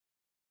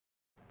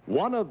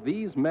One of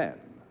these men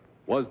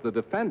was the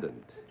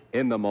defendant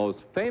in the most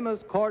famous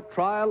court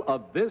trial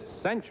of this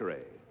century.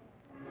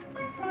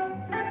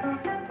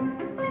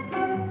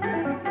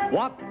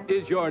 What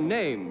is your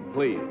name,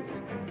 please?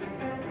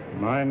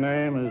 My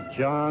name is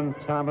John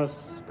Thomas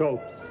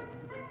Scopes.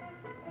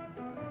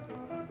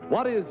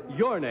 What is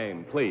your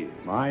name, please?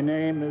 My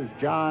name is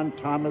John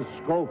Thomas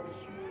Scopes.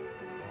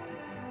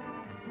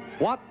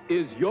 What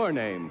is your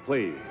name,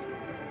 please?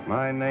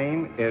 My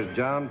name is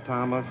John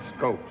Thomas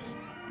Scopes.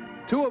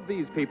 Two of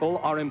these people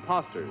are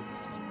imposters.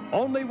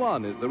 Only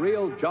one is the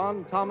real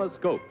John Thomas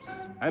Scopes,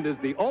 and is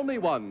the only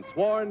one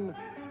sworn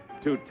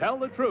to tell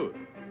the truth.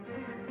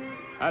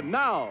 And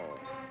now,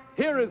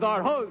 here is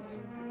our host,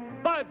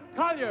 Bud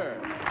Collier.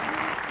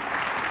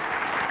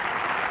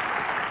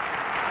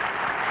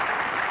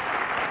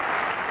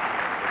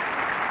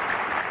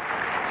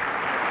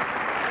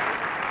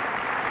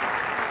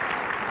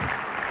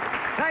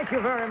 Thank you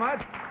very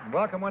much.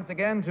 Welcome once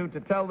again to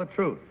Tell the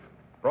Truth,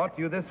 brought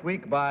to you this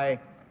week by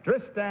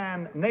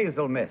Tristan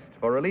Nasal Mist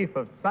for relief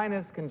of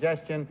sinus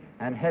congestion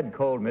and head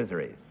cold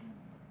miseries.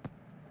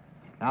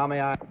 Now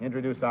may I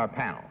introduce our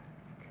panel.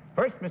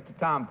 First, Mr.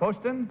 Tom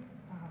Poston.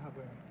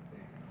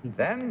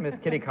 Then, Miss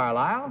Kitty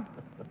Carlisle.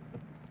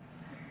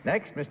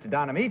 Next, Mr.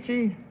 Don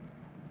Ameche.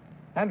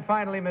 And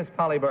finally, Miss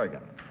Polly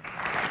Bergen.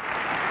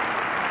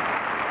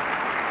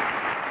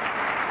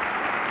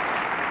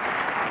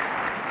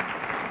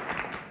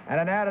 And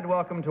an added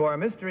welcome to our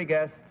mystery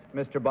guest,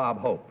 Mr. Bob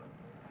Hope.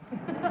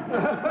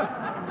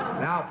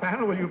 Now,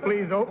 panel, will you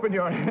please open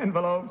your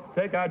envelopes,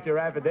 take out your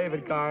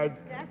affidavit cards,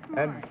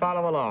 and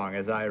follow along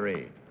as I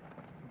read.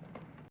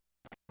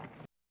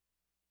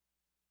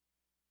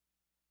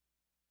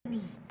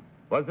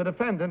 Was the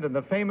defendant in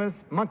the famous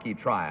monkey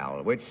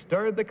trial, which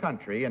stirred the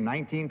country in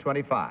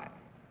 1925.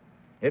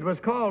 It was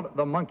called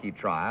the monkey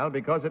trial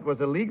because it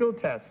was a legal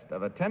test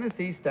of a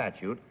Tennessee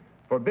statute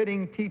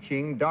forbidding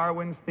teaching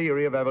Darwin's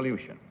theory of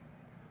evolution.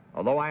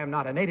 Although I am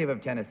not a native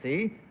of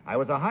Tennessee, I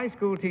was a high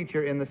school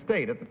teacher in the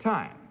state at the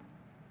time.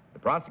 The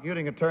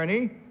prosecuting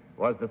attorney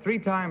was the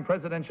three-time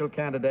presidential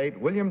candidate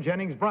William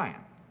Jennings Bryan,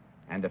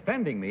 and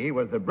defending me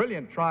was the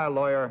brilliant trial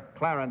lawyer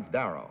Clarence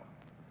Darrow.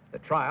 The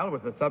trial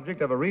was the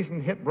subject of a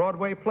recent hit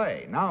Broadway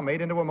play, now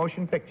made into a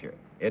motion picture.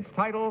 Its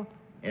title,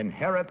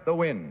 Inherit the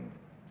Wind,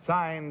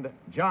 signed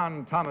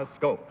John Thomas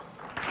Scopes.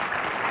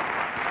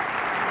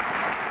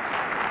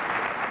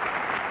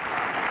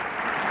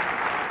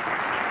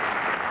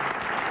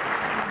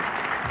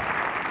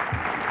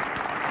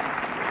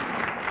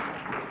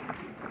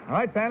 All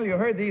right, panel, you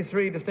heard these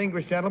three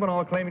distinguished gentlemen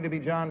all claiming to be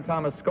John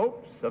Thomas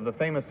Scopes of the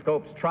famous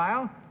Scopes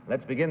trial.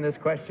 Let's begin this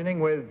questioning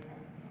with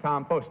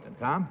Tom Poston.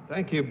 Tom?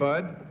 Thank you,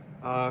 Bud.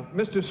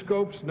 Mr.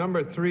 Scopes,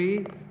 number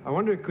 3, I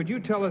wonder, could you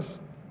tell us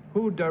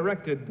who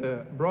directed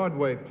the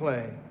Broadway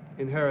play,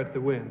 Inherit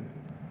the Wind?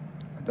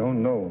 I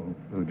don't know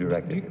who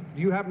directed it.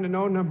 Do you happen to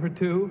know number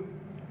 2?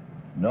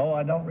 No,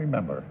 I don't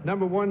remember.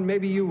 Number 1,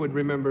 maybe you would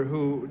remember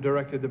who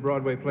directed the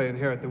Broadway play,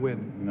 Inherit the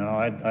Wind. No,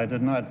 I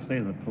did not see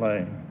the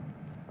play.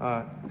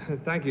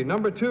 Thank you.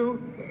 Number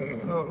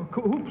 2,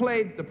 who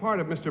played the part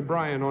of Mr.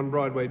 Bryan on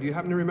Broadway? Do you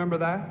happen to remember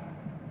that?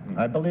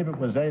 I believe it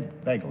was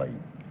Ed Begley.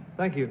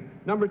 Thank you.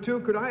 Number 2,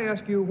 could I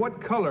ask you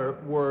what color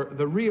were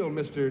the real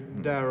Mr.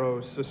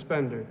 Darrow's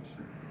suspenders?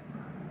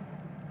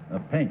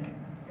 Pink.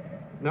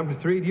 Number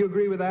 3, do you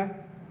agree with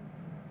that?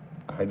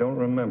 I don't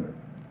remember.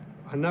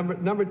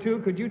 Number 2,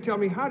 could you tell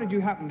me how did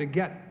you happen to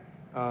get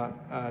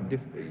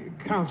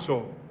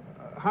counsel?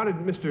 How did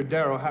Mr.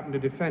 Darrow happen to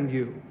defend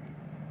you?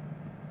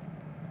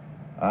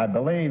 I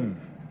believe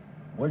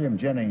William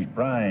Jennings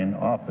Bryan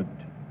offered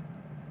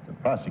the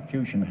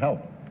prosecution help.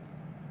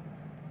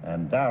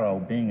 And Darrow,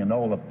 being an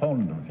old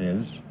opponent of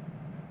his,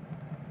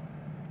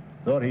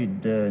 thought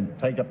he'd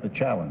take up the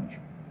challenge.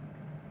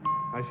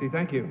 I see.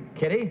 Thank you.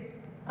 Kitty?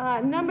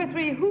 Number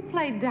 3, who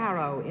played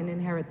Darrow in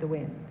Inherit the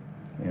Wind?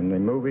 In the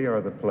movie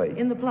or the play?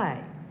 In the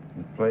play.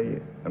 The play,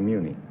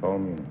 Muni, Paul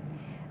Muni.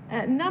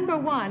 Number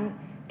 1,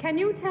 can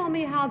you tell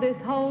me how this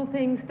whole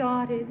thing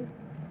started?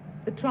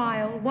 The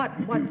trial, what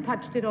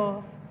touched it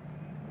off?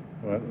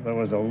 Well, there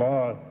was a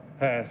law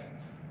passed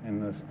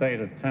in the state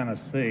of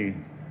Tennessee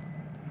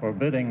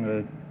forbidding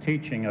the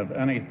teaching of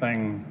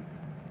anything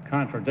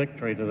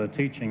contradictory to the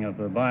teaching of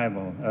the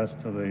Bible as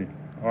to the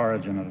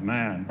origin of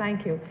man.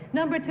 Thank you.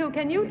 Number 2,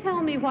 can you tell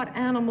me what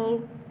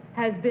animal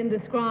has been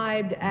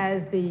described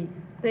as the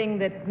thing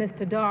that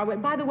Mr.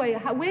 Darwin... By the way,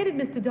 where did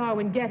Mr.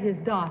 Darwin get his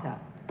data?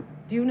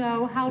 Do you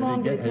know how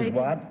long did it take? His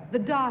what? The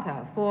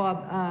data for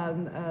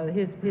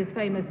his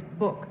famous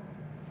book.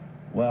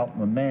 Well,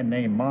 a man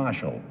named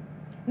Marshall.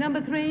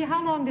 Number 3,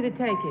 how long did it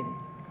take him?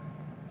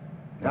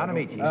 Don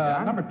Ameche.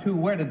 Number 2,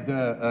 where did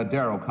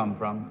Darrow come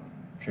from?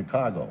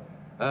 Chicago.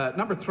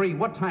 Number 3,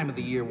 what time of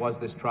the year was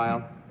this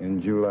trial?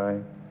 In July.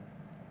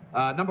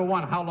 Number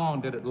 1, how long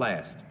did it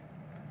last?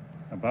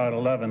 About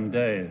 11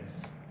 days.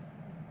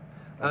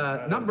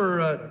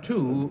 Number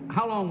 2,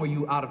 how long were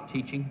you out of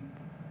teaching?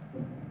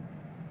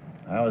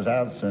 I was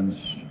out since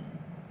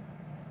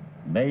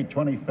May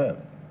 25th.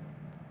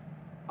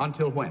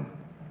 Until when?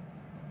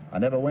 I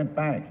never went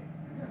back.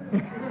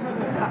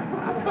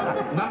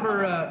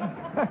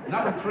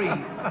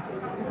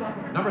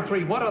 Number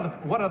three, what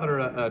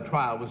other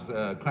trial was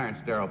Clarence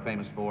Darrow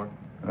famous for?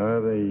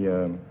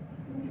 The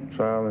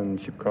trial in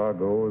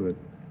Chicago,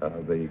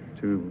 the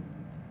two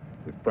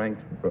Frank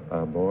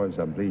boys,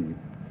 I believe.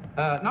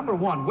 Number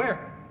one,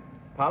 where?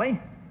 Polly?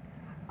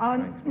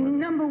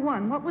 Number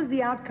one, what was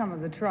the outcome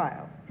of the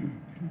trial?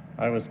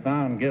 I was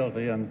found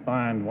guilty and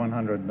fined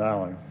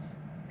 $100.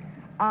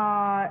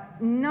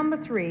 Number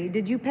three,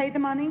 did you pay the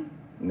money?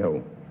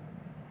 No.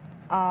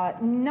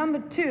 Number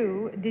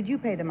two, did you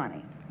pay the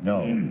money?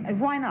 No.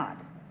 Why not?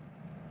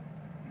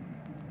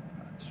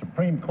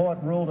 Supreme Court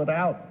ruled it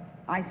out.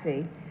 I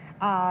see.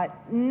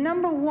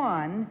 Number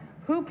one,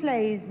 who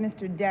plays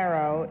Mr.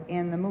 Darrow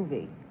in the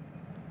movie?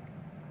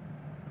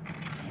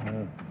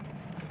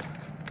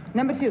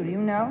 Number two, do you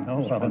know?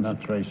 No, Spencer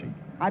Tracy.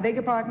 I beg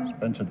your pardon?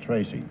 Spencer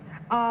Tracy.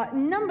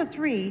 Number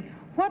three,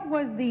 what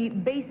was the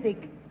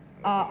basic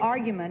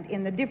argument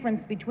in the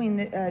difference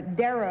between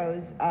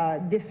Darrow's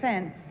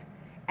defense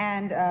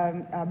and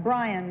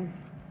Brian's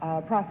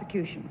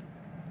prosecution?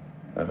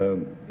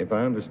 If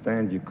I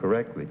understand you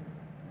correctly,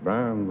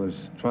 Brian was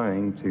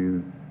trying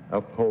to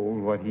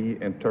uphold what he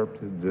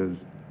interpreted as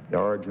the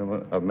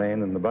origin of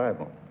man in the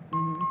Bible.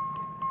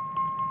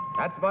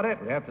 That's about it.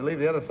 We have to leave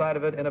the other side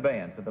of it in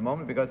abeyance at the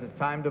moment because it's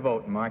time to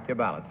vote and mark your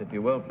ballots. If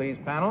you will, please,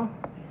 panel,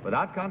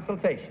 without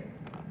consultation.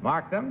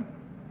 Mark them,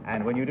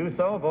 and when you do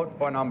so, vote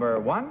for number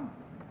 1,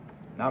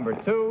 number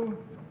 2,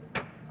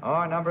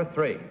 or number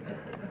 3.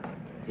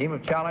 Team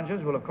of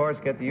challengers will, of course,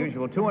 get the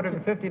usual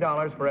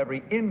 $250 for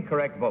every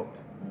incorrect vote.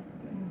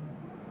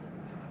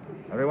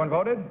 Everyone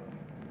voted?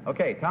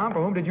 Okay, Tom,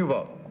 for whom did you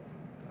vote?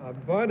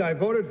 Bud, I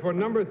voted for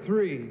number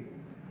 3.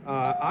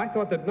 I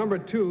thought that number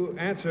 2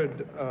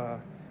 answered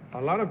a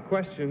lot of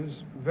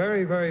questions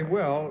very, very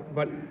well,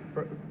 but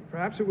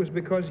perhaps it was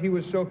because he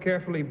was so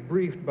carefully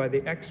briefed by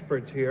the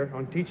experts here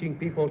on teaching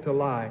people to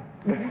lie.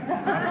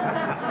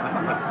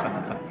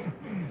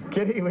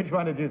 Kitty, which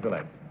one did you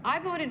select? I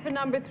voted for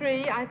number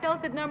 3. I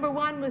felt that number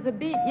 1 was a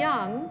beat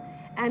young,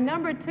 and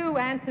number 2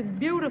 answered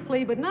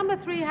beautifully, but number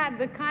 3 had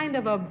the kind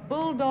of a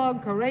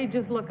bulldog,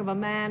 courageous look of a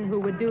man who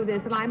would do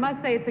this, and I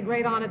must say it's a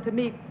great honor to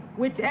meet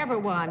whichever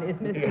one is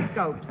Mr.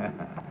 Scopes.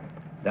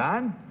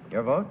 Don,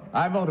 your vote?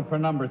 I voted for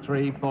number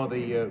 3 for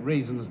the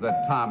reasons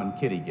that Tom and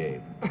Kitty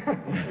gave.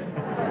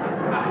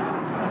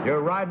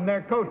 You're riding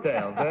their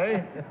coattails,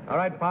 eh? All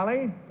right,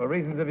 Polly, for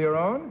reasons of your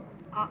own?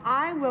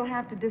 I will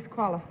have to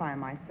disqualify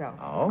myself.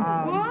 Oh?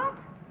 What?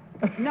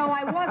 No,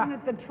 I wasn't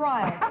at the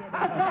trial.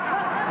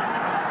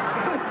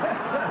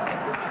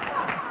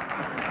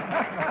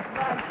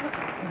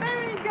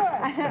 Very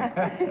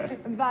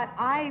good. But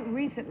I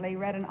recently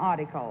read an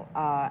article,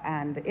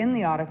 and in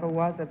the article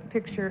was a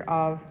picture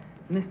of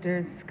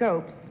Mr.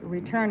 Scopes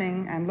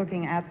returning and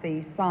looking at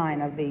the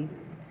sign of the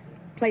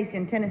place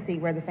in Tennessee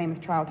where the famous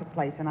trial took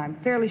place, and I'm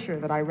fairly sure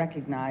that I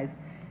recognize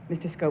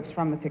Mr. Scopes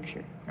from the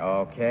picture.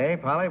 Okay,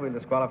 Polly, we'll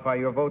disqualify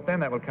your vote then.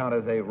 That will count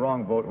as a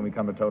wrong vote when we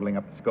come to totaling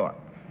up the score.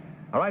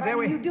 All right, there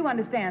we... You do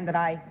understand that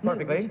I...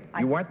 Perfectly.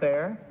 You weren't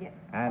there. Yes.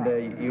 And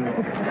you...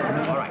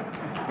 All right.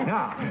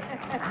 Now,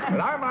 with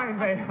our mind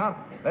made up,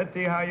 let's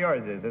see how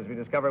yours is as we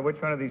discover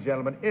which one of these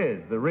gentlemen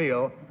is the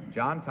real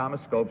John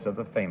Thomas Scopes of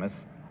the famous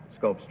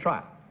Scopes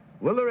trial.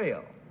 Will the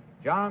real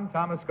John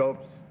Thomas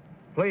Scopes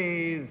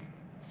please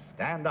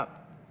stand up?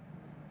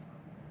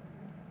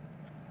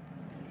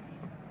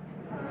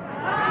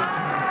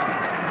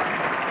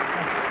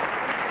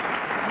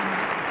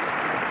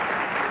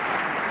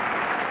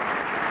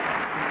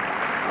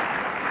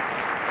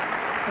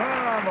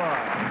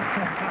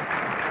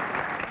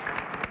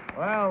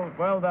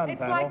 Well done, It's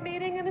panel. like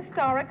meeting an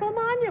historical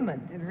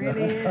monument. It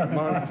really is.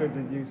 Monster,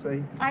 did you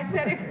say? I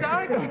said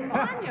historical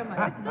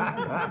monument.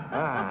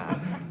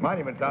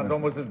 Monument sounds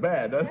almost as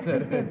bad, doesn't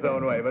it, in its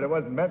own way? But it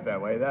wasn't meant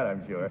that way, that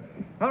I'm sure.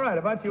 All right,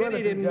 about you other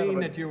Kitty didn't mean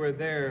gentlemen. that you were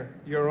there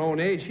your own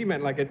age. She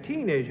meant like a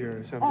teenager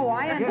or something. Oh,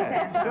 I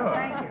understand. Yes, sure.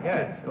 Thank you.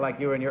 Yes, like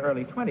you were in your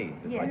early 20s,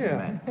 is what you Yeah,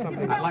 meant.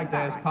 something. I'd like to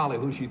ask Polly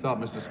who she thought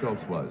Mr.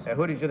 Scopes was.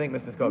 Who did you think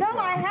Mr. Scopes No,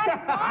 was? I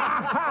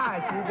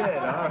hadn't. She did,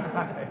 all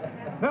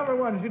right. Number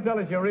 1, would you tell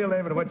us your real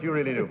name and what you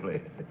really do,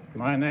 please?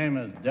 My name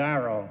is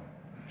Darrow,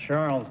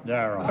 Charles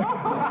Darrow, and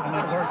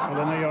I work for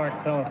the New York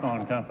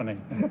Telephone Company.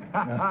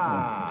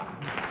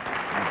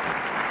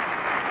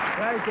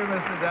 Thank you,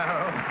 Mr.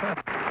 Darrow.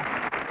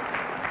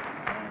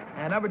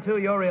 And number 2,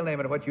 your real name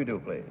and what you do,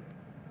 please.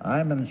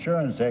 I'm an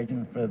insurance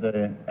agent for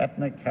the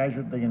Ethnic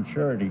Casualty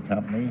Insurance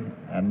Company,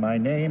 and my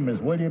name is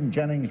William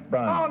Jennings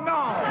Brown. Oh,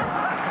 no!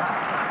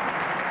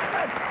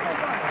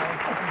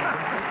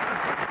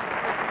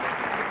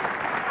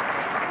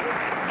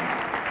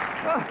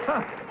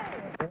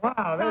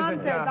 Wow, there's Tom a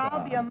says job.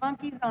 I'll be a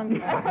monkey's uncle.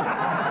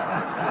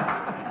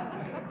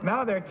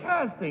 Now they're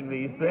casting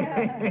these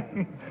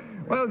things.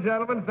 Well,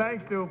 gentlemen,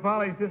 thanks to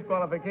Polly's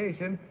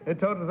disqualification, it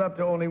totals up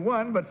to only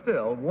 1, but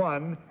still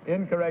 1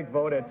 incorrect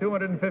vote at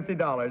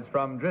 $250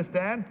 from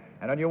Dristan.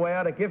 And on your way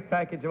out, a gift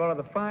package of one of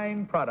the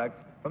fine products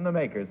from the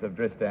makers of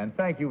Dristan.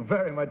 Thank you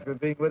very much for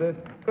being with us.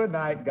 Good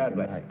night. God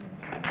bless you.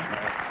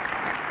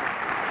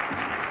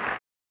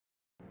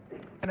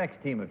 The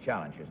next team of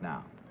challengers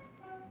now.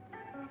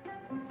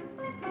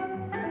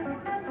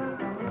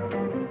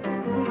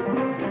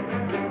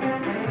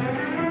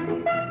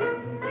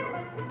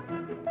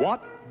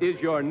 What is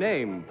your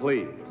name,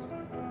 please?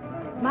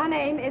 My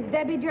name is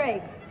Debbie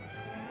Drake.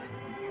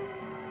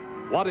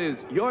 What is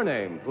your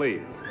name,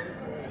 please?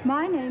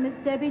 My name is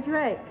Debbie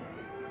Drake.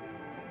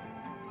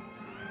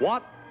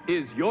 What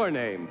is your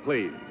name,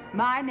 please?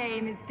 My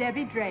name is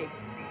Debbie Drake.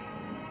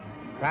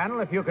 Panel,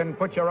 if you can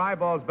put your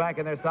eyeballs back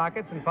in their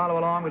sockets and follow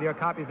along with your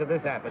copies of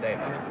this affidavit.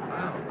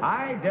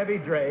 I, Debbie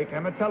Drake,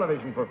 am a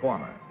television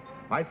performer.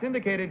 My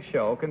syndicated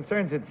show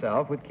concerns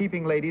itself with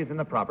keeping ladies in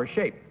the proper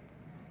shape.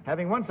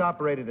 Having once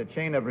operated a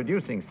chain of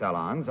reducing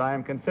salons, I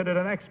am considered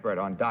an expert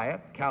on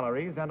diet,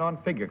 calories, and on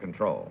figure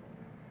control.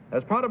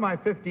 As part of my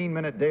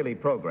 15-minute daily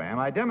program,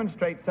 I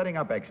demonstrate setting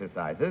up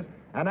exercises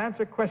and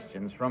answer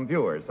questions from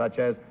viewers, such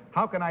as,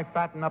 how can I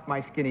fatten up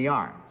my skinny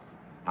arms?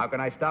 How can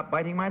I stop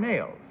biting my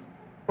nails?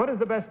 What is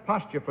the best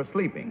posture for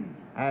sleeping?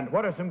 And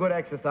what are some good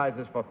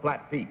exercises for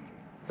flat feet?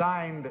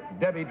 Signed,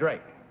 Debbie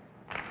Drake.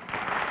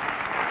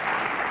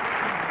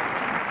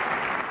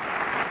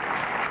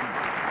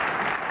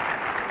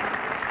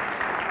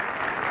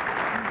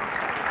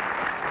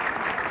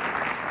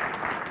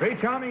 Three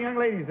charming young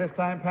ladies this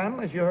time, panel,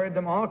 as you heard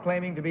them all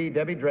claiming to be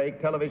Debbie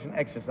Drake, television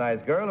exercise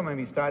girl. And when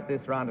we start this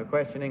round of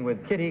questioning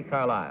with Kitty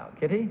Carlisle.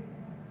 Kitty?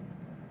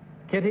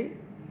 Kitty?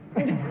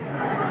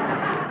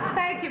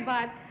 Thank you,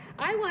 Bud.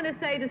 I want to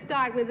say to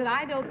start with that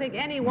I don't think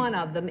any one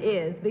of them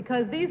is,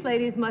 because these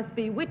ladies must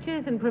be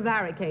witches and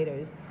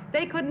prevaricators.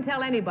 They couldn't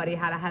tell anybody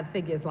how to have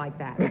figures like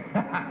that.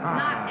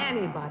 Not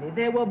anybody.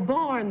 They were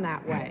born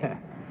that way.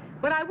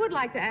 But I would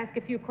like to ask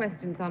a few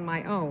questions on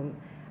my own.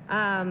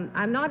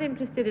 I'm not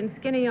interested in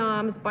skinny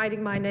arms,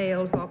 biting my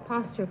nails, or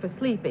posture for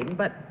sleeping,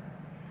 but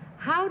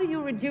how do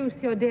you reduce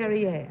your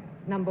derriere,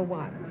 number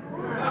one?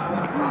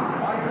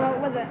 Well,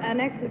 with an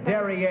exercise...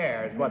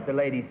 Derriere is what the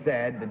lady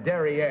said, the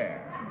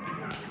derriere.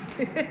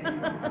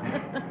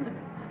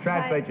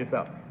 Translate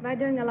yourself. By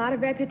doing a lot of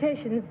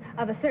repetitions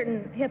of a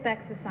certain hip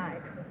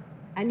exercise.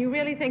 And you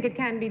really think it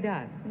can be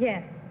done?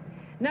 Yes.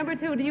 Number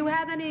two, do you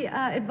have any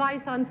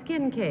advice on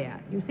skin care?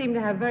 You seem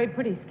to have very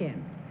pretty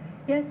skin.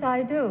 Yes,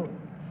 I do.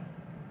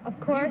 Of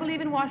course. Do you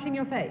believe in washing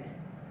your face?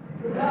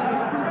 No,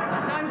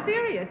 I'm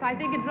serious. I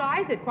think it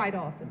dries it quite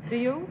often. Do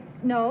you?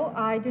 No,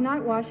 I do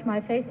not wash my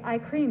face. I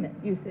cream it,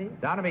 you see.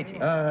 Don Ameche.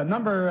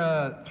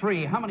 Number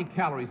 3, how many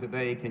calories a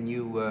day can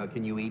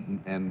you eat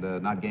and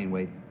not gain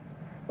weight?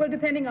 Well,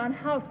 depending on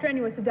how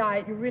strenuous a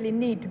diet you really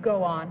need to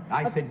go on.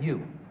 I said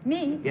you.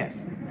 Me? Yes.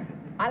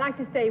 I like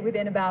to stay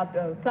within about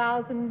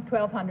 1,000,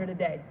 1,200 a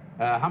day.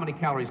 How many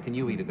calories can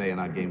you eat a day and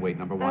not gain weight,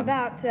 number 1?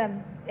 About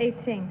 1,800,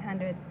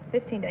 1,500 to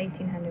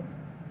 1,800.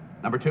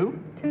 Number 2?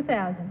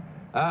 2,000.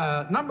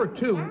 Number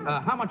 2,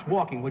 how much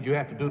walking would you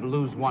have to do to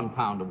lose 1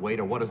 pound of weight,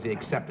 or what is the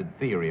accepted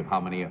theory of how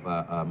many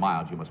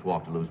miles you must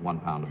walk to lose 1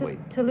 pound of weight?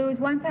 To lose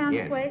 1 pound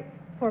Yes. of weight?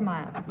 4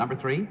 miles. Number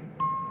 3?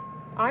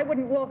 I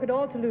wouldn't walk at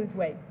all to lose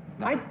weight.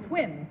 No. I'd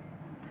swim.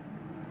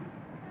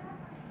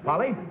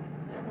 Polly?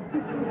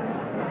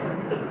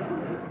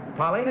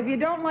 Polly? If you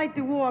don't like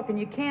to walk and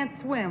you can't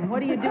swim,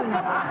 what do you do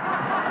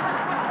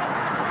now?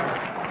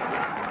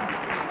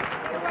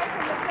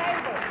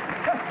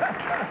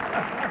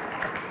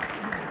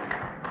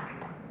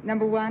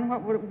 Number 1,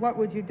 what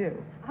would you do?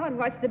 I would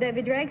watch the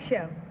Debbie Drake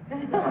show.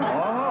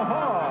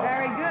 Oh.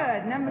 Very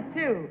good. Number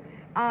 2,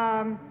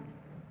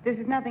 this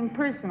is nothing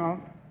personal,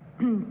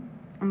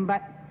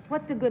 but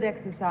what's a good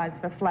exercise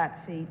for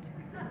flat feet?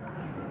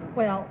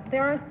 Well,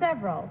 there are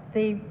several.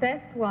 The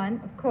best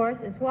one, of course,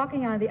 is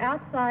walking on the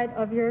outside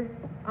of your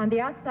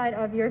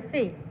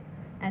feet,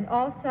 and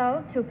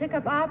also to pick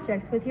up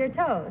objects with your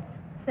toes,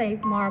 say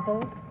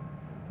marbles.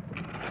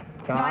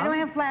 No, I don't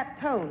have flat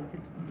toes.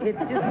 It's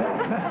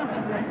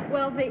just...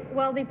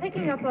 well, the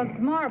picking up of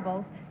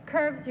marbles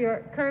curves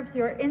your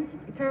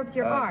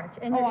arch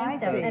and your I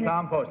instep. see. And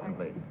Tom Poston,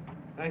 please.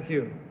 Thank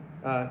you.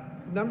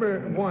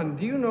 Number 1,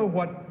 do you know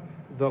what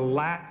the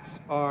lats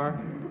are?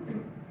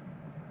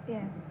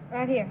 yeah,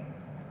 right here.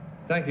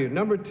 Thank you.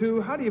 Number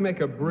 2, how do you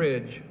make a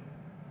bridge?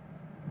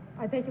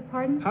 I beg your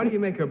pardon? How do you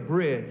make a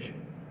bridge?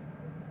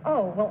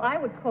 Oh, well,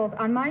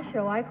 on my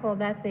show, I call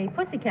that the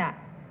pussycat,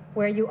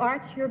 where you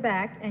arch your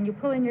back and you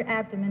pull in your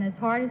abdomen as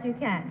hard as you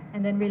can,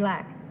 and then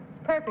relax.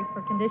 It's perfect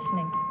for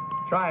conditioning.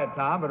 Try it,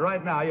 Tom, but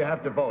right now you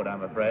have to vote,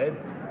 I'm afraid.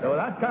 So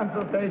without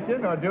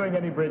consultation or doing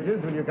any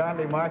bridges, will you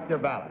kindly mark your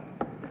ballot?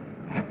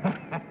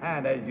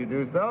 And as you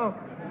do so,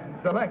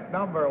 select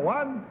number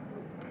 1,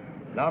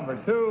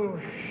 number 2,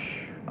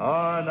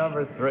 or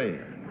number 3.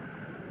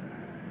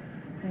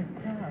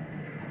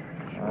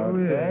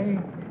 Okay.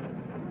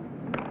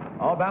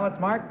 All ballots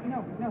marked?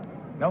 No.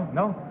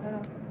 No?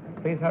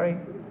 Please hurry.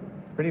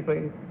 Pretty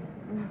please.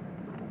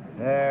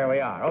 There we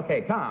are.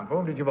 Okay, Tom, for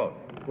whom did you vote?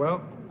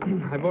 Well,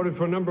 I voted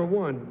for number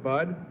 1,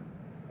 Bud.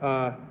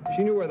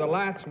 She knew where the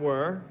lats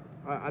were.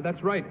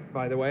 That's right,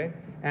 by the way.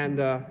 And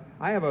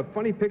I have a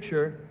funny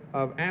picture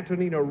of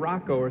Antonino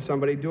Rocco or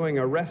somebody doing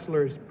a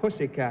wrestler's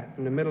pussycat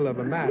in the middle of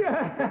a match.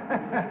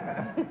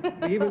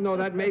 Even though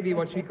that may be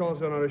what she calls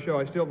it on her show,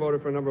 I still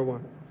voted for number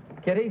 1.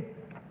 Kitty?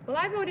 Well,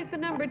 I voted for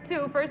number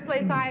 2. First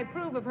place, I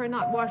approve of her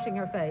not washing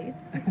her face.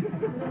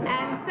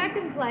 And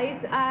second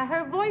place,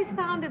 her voice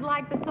sounded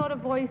like the sort of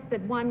voice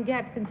that one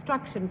gets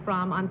instruction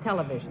from on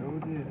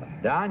television.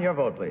 Don, your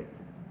vote, please.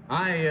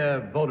 I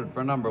voted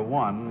for number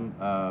 1,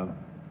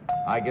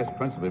 I guess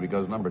principally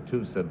because number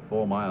 2 said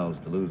 4 miles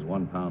to lose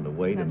 1 pound of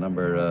weight, and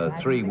number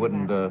 3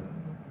 wouldn't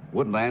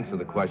answer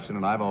the question,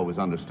 and I've always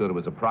understood it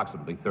was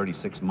approximately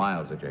 36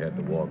 miles that you had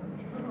to walk.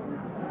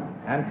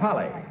 And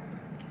Polly?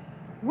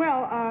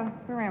 Well,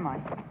 where am I?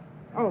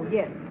 Oh,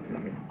 yes.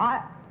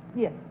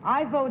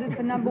 I voted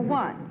for number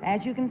 1.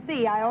 As you can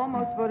see, I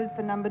almost voted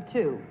for number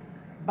 2.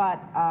 But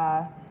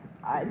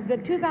the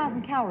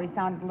 2,000 calories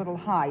sounded a little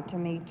high to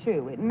me,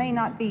 too. It may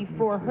not be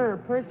for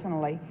her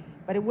personally,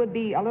 but it would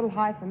be a little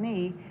high for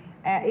me.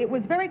 It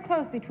was very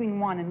close between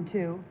 1 and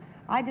 2.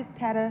 I just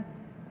had a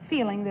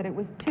feeling that it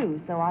was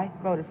 2, so I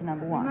voted for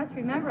number 1. You must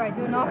remember I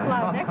do an awful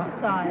lot of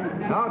exercise.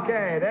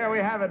 Okay, there we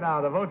have it now.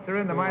 The votes are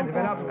in, the minds have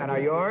been up, and are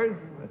yours.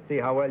 Let's see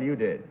how well you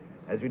did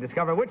as we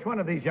discover which one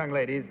of these young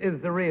ladies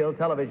is the real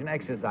television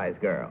exercise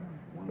girl.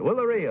 Will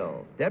the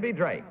real Debbie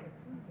Drake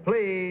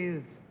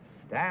please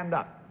stand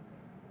up?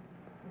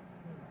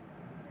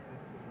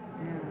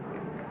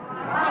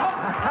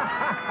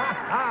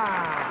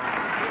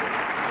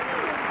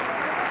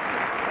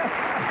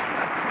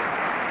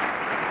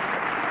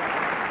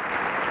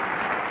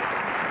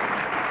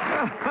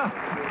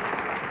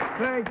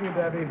 Thank you,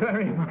 Debbie,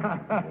 very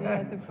much.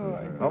 Yes, of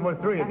course.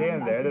 Almost 3 at the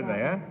end there, didn't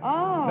they, huh?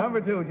 Oh. Number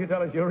 2, would you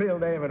tell us your real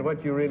name and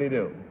what you really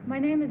do? My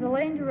name is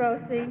Elaine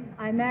DeRossi.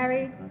 I'm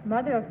married,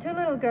 mother of 2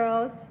 little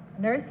girls,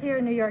 a nurse here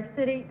in New York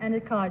City, and a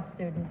college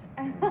student.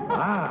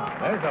 Wow,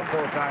 there's a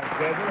full-time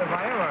schedule if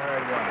I ever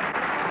heard one.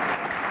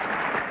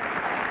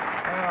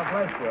 Oh,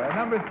 bless you. And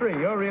number 3,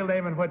 your real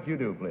name and what you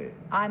do, please.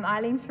 I'm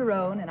Eileen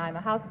Sharon, and I'm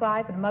a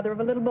housewife and a mother of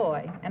a little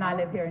boy, and I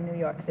live here in New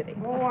York City.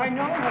 Oh, I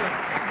know her.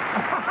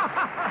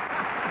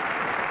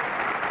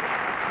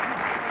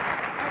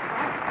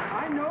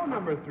 I know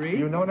number 3.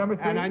 You know number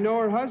 3? And I know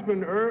her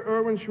husband,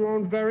 Erwin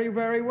Sharon, very,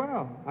 very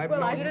well.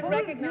 Well, I didn't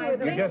recognize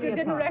you. You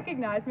didn't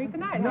recognize me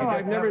tonight. No,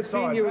 I've never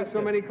seen you with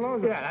so many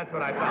clothes on. Yeah, that's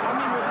what I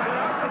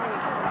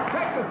thought.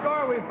 Check the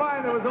score. We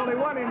find there was only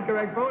 1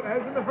 incorrect vote,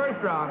 as in the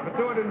first round, for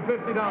 $250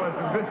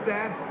 from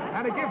Tristan,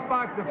 and a gift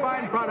box of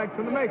fine products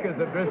from the makers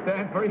of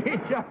Tristan for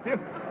each of you.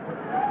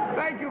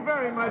 Thank you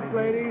very much,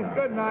 ladies.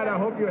 Good night. I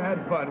hope you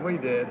had fun. We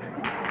did.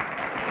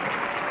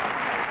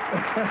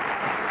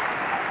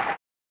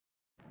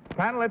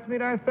 Panel, let's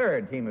meet our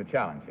third team of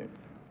challengers.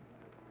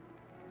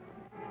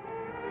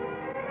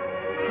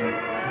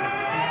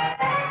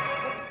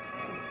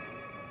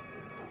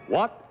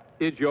 What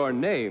is your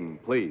name,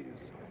 please?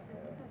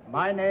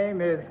 My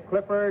name is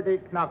Clifford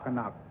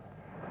Ignakanak.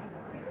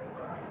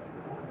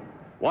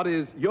 What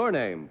is your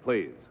name,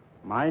 please?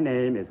 My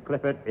name is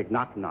Clifford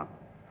Ignakanak.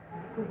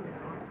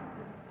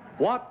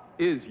 What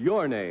is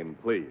your name,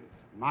 please?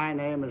 My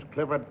name is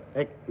Clifford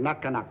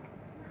Ignakanak.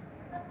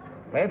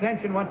 Pay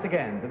attention once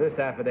again to this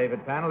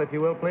affidavit, panel, if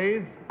you will,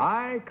 please.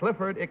 I,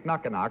 Clifford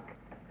Ignakanak,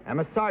 am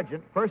a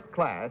sergeant first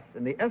class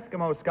in the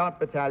Eskimo Scout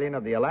Battalion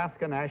of the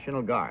Alaskan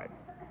National Guard.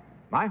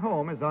 My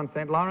home is on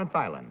St. Lawrence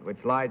Island,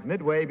 which lies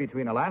midway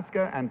between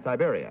Alaska and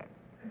Siberia.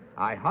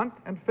 I hunt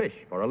and fish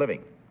for a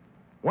living.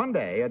 One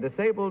day, a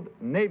disabled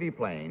Navy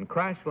plane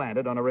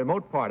crash-landed on a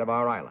remote part of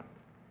our island.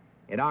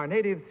 In our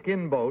native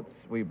skin boats,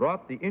 we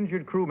brought the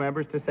injured crew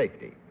members to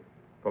safety.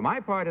 For my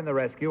part in the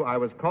rescue, I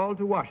was called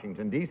to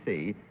Washington,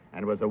 D.C.,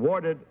 and was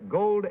awarded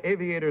Gold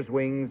Aviator's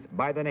Wings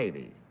by the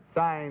Navy.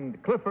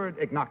 Signed, Clifford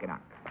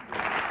Ignakanak.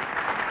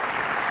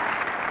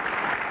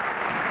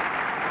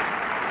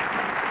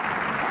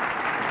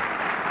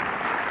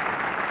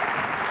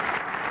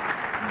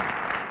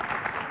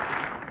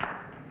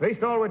 Three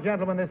stalwart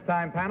gentlemen this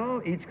time,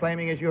 panel, each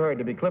claiming, as you heard,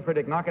 to be Clifford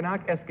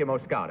Ignakanak,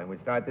 Eskimo Scout. And we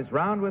start this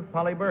round with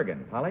Polly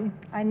Bergen. Polly?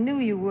 I knew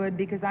you would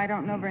because I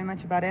don't know very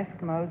much about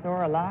Eskimos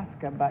or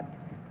Alaska, but...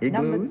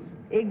 Igloos?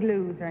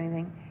 Igloos or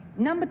anything.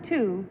 Number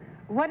 2,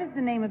 what is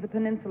the name of the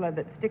peninsula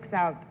that sticks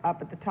out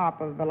up at the top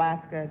of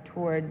Alaska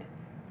toward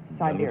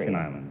Siberia? Aleutian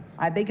Islands.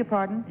 I beg your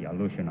pardon? The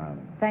Aleutian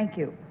Islands. Thank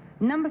you.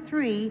 Number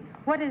 3,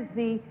 what is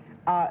the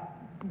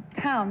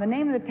town, the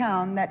name of the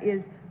town that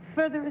is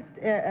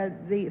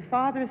the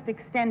farthest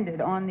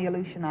extended on the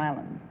Aleutian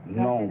Islands?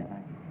 Nome.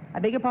 I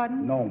beg your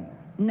pardon? Nome.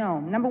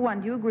 Nome. Number 1,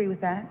 do you agree with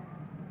that?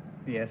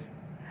 Yes.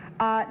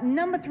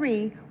 Number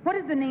 3, what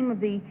is the name of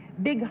the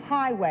big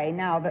highway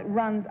now that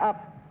runs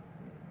up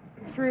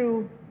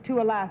through to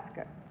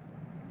Alaska?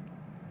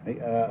 The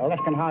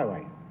Alaskan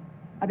Highway.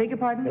 I beg your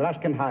pardon? The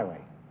Alaskan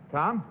Highway.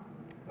 Tom?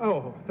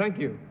 Oh, thank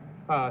you.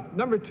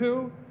 Number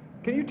 2,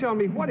 can you tell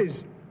me what is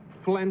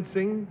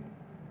flensing?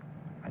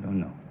 I don't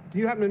know. Do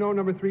you happen to know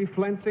number 3,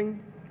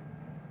 flensing?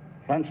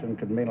 Fencing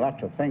could mean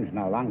lots of things in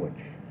our language.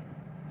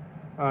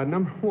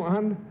 Number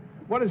 1,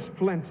 what does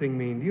flensing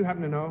mean? Do you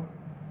happen to know?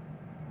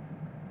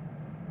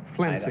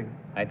 cleansing?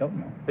 I don't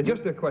know.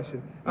 Just a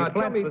question. You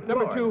Tell me, cleanse the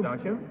number floors, two,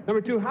 don't you?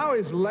 Number two, how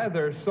is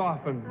leather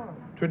softened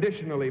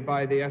traditionally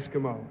by the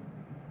Eskimo?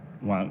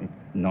 Well, it's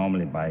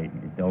normally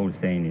the old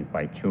saying is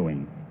by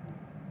chewing.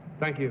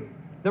 Thank you.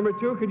 Number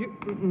two, could you...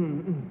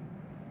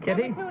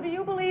 Kitty? Number two, do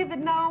you believe that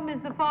Nome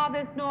is the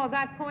farthest north,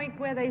 that point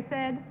where they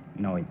said?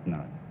 No, it's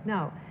not.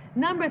 No.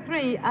 Number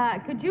three,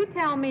 could you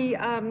tell me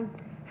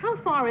how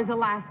far is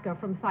Alaska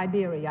from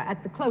Siberia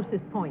at the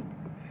closest point?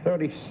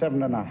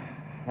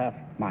 37.5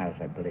 miles,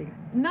 I believe.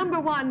 Number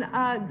one,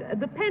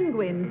 the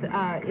penguins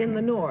in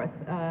the north,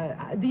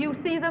 do you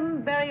see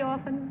them very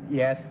often?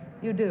 Yes.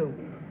 You do.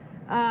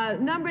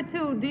 Number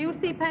two, do you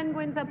see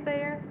penguins up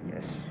there?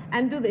 Yes.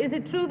 And is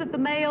it true that the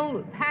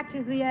male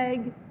hatches the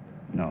egg?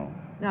 No.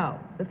 No,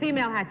 the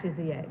female hatches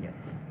the egg. Yes.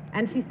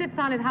 And she sits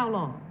on it how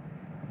long?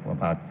 For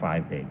about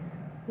 5 days.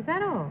 Is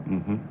that all?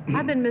 Mm-hmm.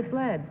 I've been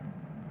misled.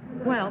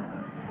 Well,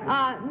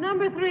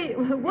 number three,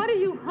 what do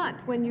you hunt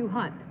when you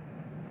hunt?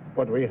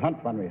 What do we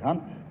hunt when we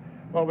hunt?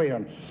 Well, we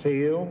hunt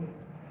seal,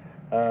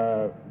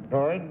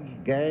 birds,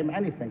 game,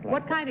 anything like that.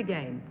 What kind of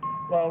game?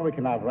 Well, we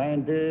can have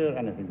reindeer,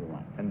 anything we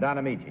want. And Don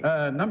Ameche.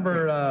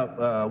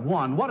 Number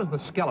one, what is the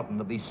skeleton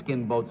of these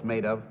skin boats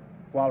made of?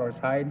 Walrus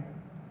hide.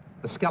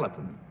 The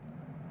skeleton.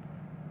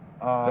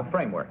 The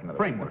framework, in other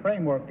words. The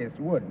framework is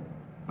wood.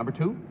 Number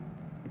two?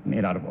 It's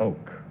made out of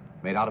oak.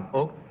 Made out of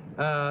oak.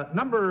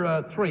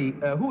 Number three,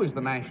 who is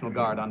the National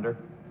Guard under?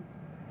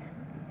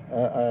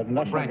 What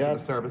National branch Guard.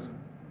 of the service?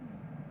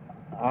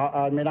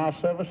 I mean, our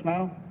service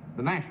now?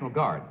 The National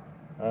Guard.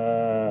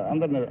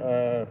 Under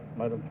the,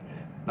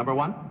 Number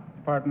one?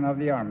 Department of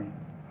the Army.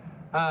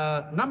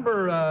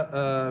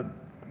 Number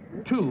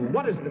two,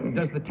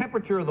 does the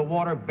temperature of the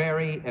water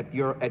vary at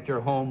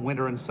your home,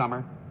 winter and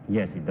summer?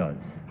 Yes, it does.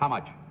 How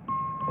much?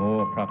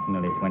 Oh,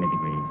 approximately 20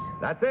 degrees.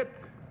 That's it.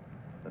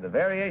 For the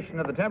variation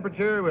of the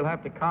temperature, we'll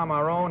have to calm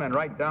our own and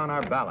write down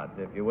our ballots,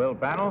 if you will,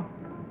 panel.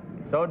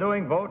 In so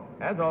doing, vote,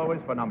 as always,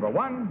 for number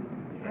one,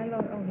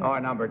 or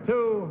number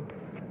two,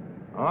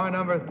 or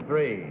number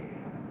three.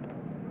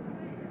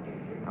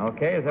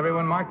 Okay, has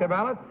everyone marked their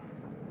ballots?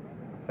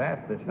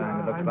 Fast this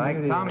time, it looks like.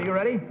 really- Tom, are you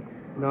ready?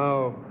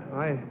 No,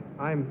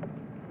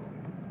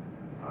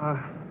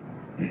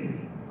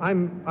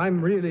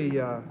 I'm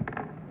really,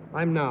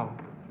 I'm now.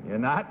 You're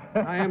not?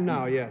 I am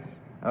now, yes.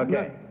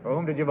 Okay. For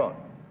whom did you vote?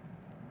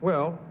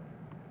 Well,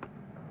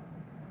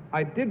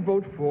 I did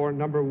vote for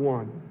number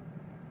one,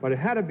 but it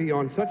had to be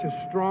on such a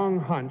strong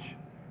hunch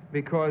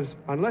because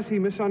unless he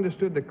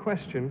misunderstood the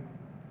question,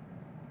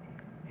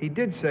 he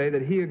did say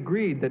that he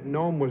agreed that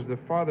Nome was the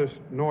farthest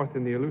north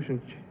in the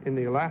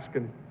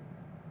Alaskan.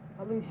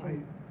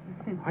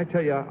 I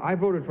tell you, I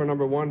voted for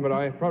number one, but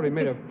I probably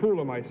made a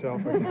fool of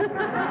myself.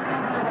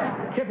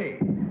 Kitty.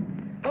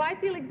 Well, I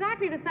feel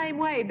exactly the same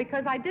way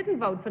because I didn't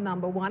vote for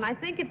number one. I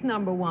think it's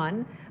number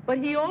one. But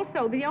he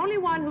also, the only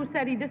one who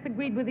said he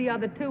disagreed with the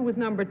other two was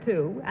number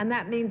two. And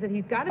that means that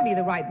he's got to be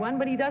the right one,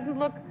 but he doesn't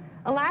look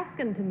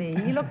Alaskan to me.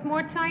 He looks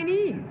more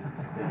Chinese.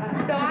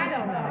 So I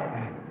don't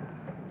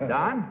know.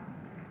 Don?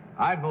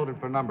 I voted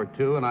for number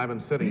two, and I've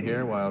been sitting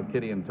here while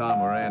Kitty and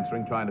Tom were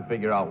answering, trying to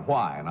figure out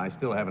why, and I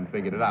still haven't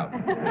figured it out.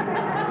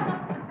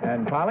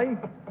 And Polly?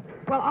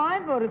 Well, I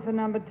voted for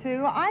number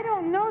two. I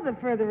don't know the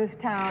furthest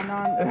town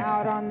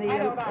out on the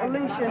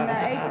Aleutian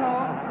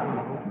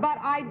Atoll, but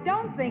I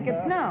don't think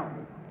it's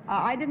Nome.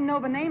 I didn't know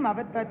the name of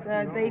it, but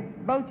they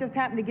both just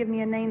happened to give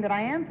me a name that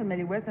I am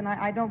familiar with, and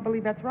I don't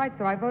believe that's right,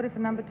 so I voted for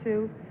number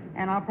two,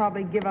 and I'll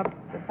probably give up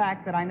the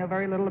fact that I know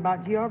very little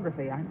about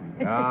geography.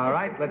 All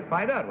right, let's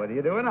find out whether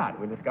you do or not.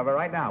 We'll discover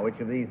right now which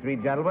of these three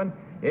gentlemen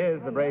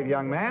is the brave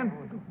young man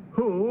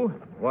who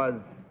was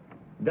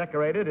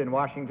decorated in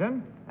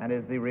Washington and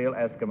is the real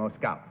Eskimo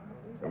scout.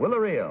 So will the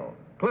real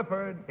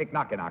Clifford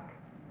Ignakanak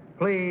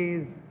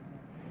please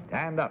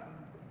stand up?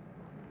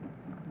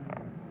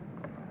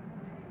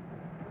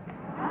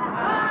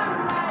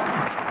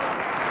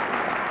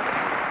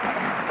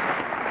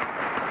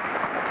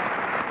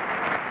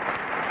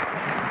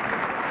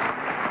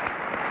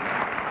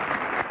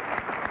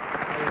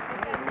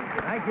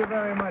 Thank you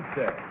very much,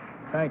 sir.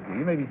 Thank you.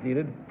 You may be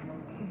seated.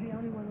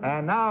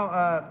 And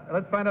now,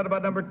 let's find out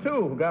about number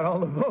two, who got all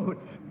the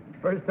votes.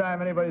 First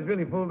time anybody's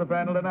really fooled the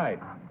panel tonight.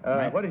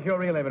 What is your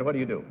real name and what do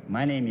you do?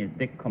 My name is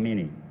Dick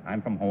Comini.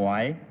 I'm from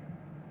Hawaii.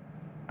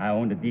 I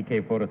own the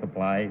DK Photo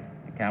Supply,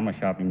 a camera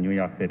shop in New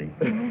York City.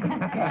 Thank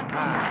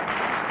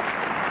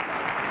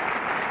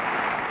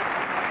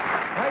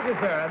you,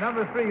 sir. And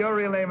number three, your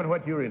real name and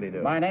what you really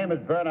do. My name is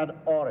Bernard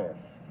Aureus.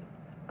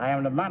 I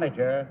am the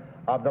manager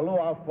of the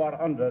Luau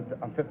 400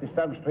 on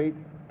 57th Street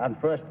and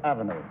 1st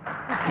Avenue,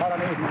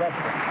 Polynesian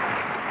restaurant.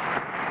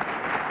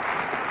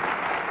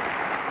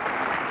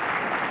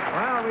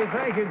 Well, we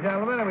thank you,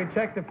 gentlemen, and we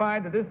checked to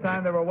find that this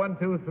time there were 1,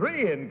 2,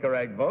 3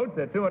 incorrect votes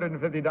at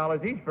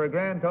 $250 each for a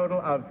grand total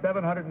of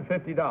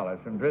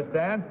 $750 from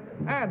Dristan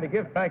and the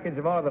gift package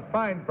of all of the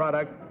fine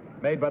products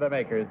made by the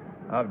makers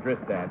of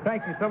Dristan.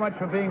 Thank you so much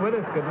for being with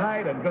us. Good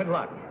night and good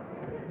luck.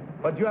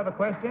 But you have a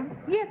question?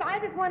 Yes, I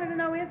just wanted to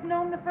know, is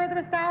Nome the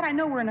furthest out? I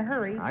know we're in a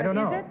hurry. I don't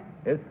know.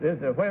 Is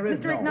it? Where is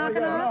Mr. Nome?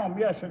 Ignakanak? Nome,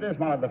 yes, it is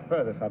one of the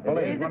furthest, I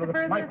believe. Is it the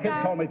furthest My kid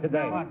out? told me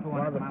today.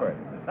 One of the first.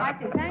 I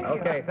see. Thank you.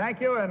 Okay,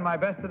 thank you, and my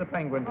best to the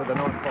penguins of the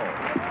North Pole.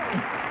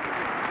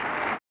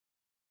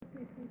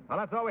 Well,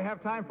 that's all we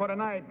have time for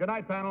tonight. Good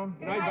night, panel.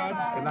 Good night,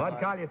 Bud. Good night.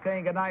 Bud Collier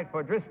saying good night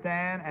for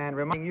Tristan and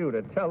reminding you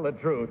to tell the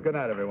truth. Good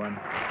night, everyone.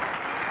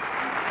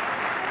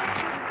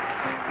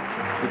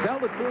 To Tell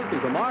the Truth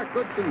is a Mark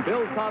Goodson,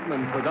 Bill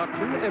Todman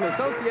production in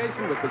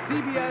association with the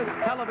CBS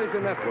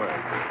Television Network.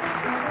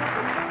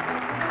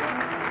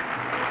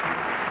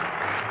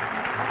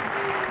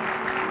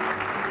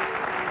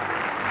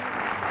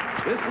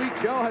 This week's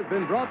show has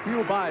been brought to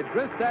you by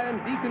Tristan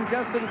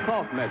Decongestant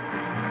Cough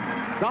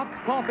Medicine. Stops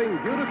coughing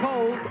due to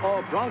colds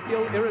or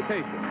bronchial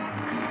irritation.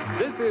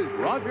 This is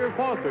Roger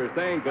Foster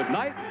saying good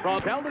night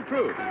from Tell the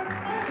Truth.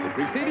 The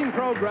preceding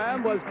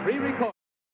program was pre-recorded.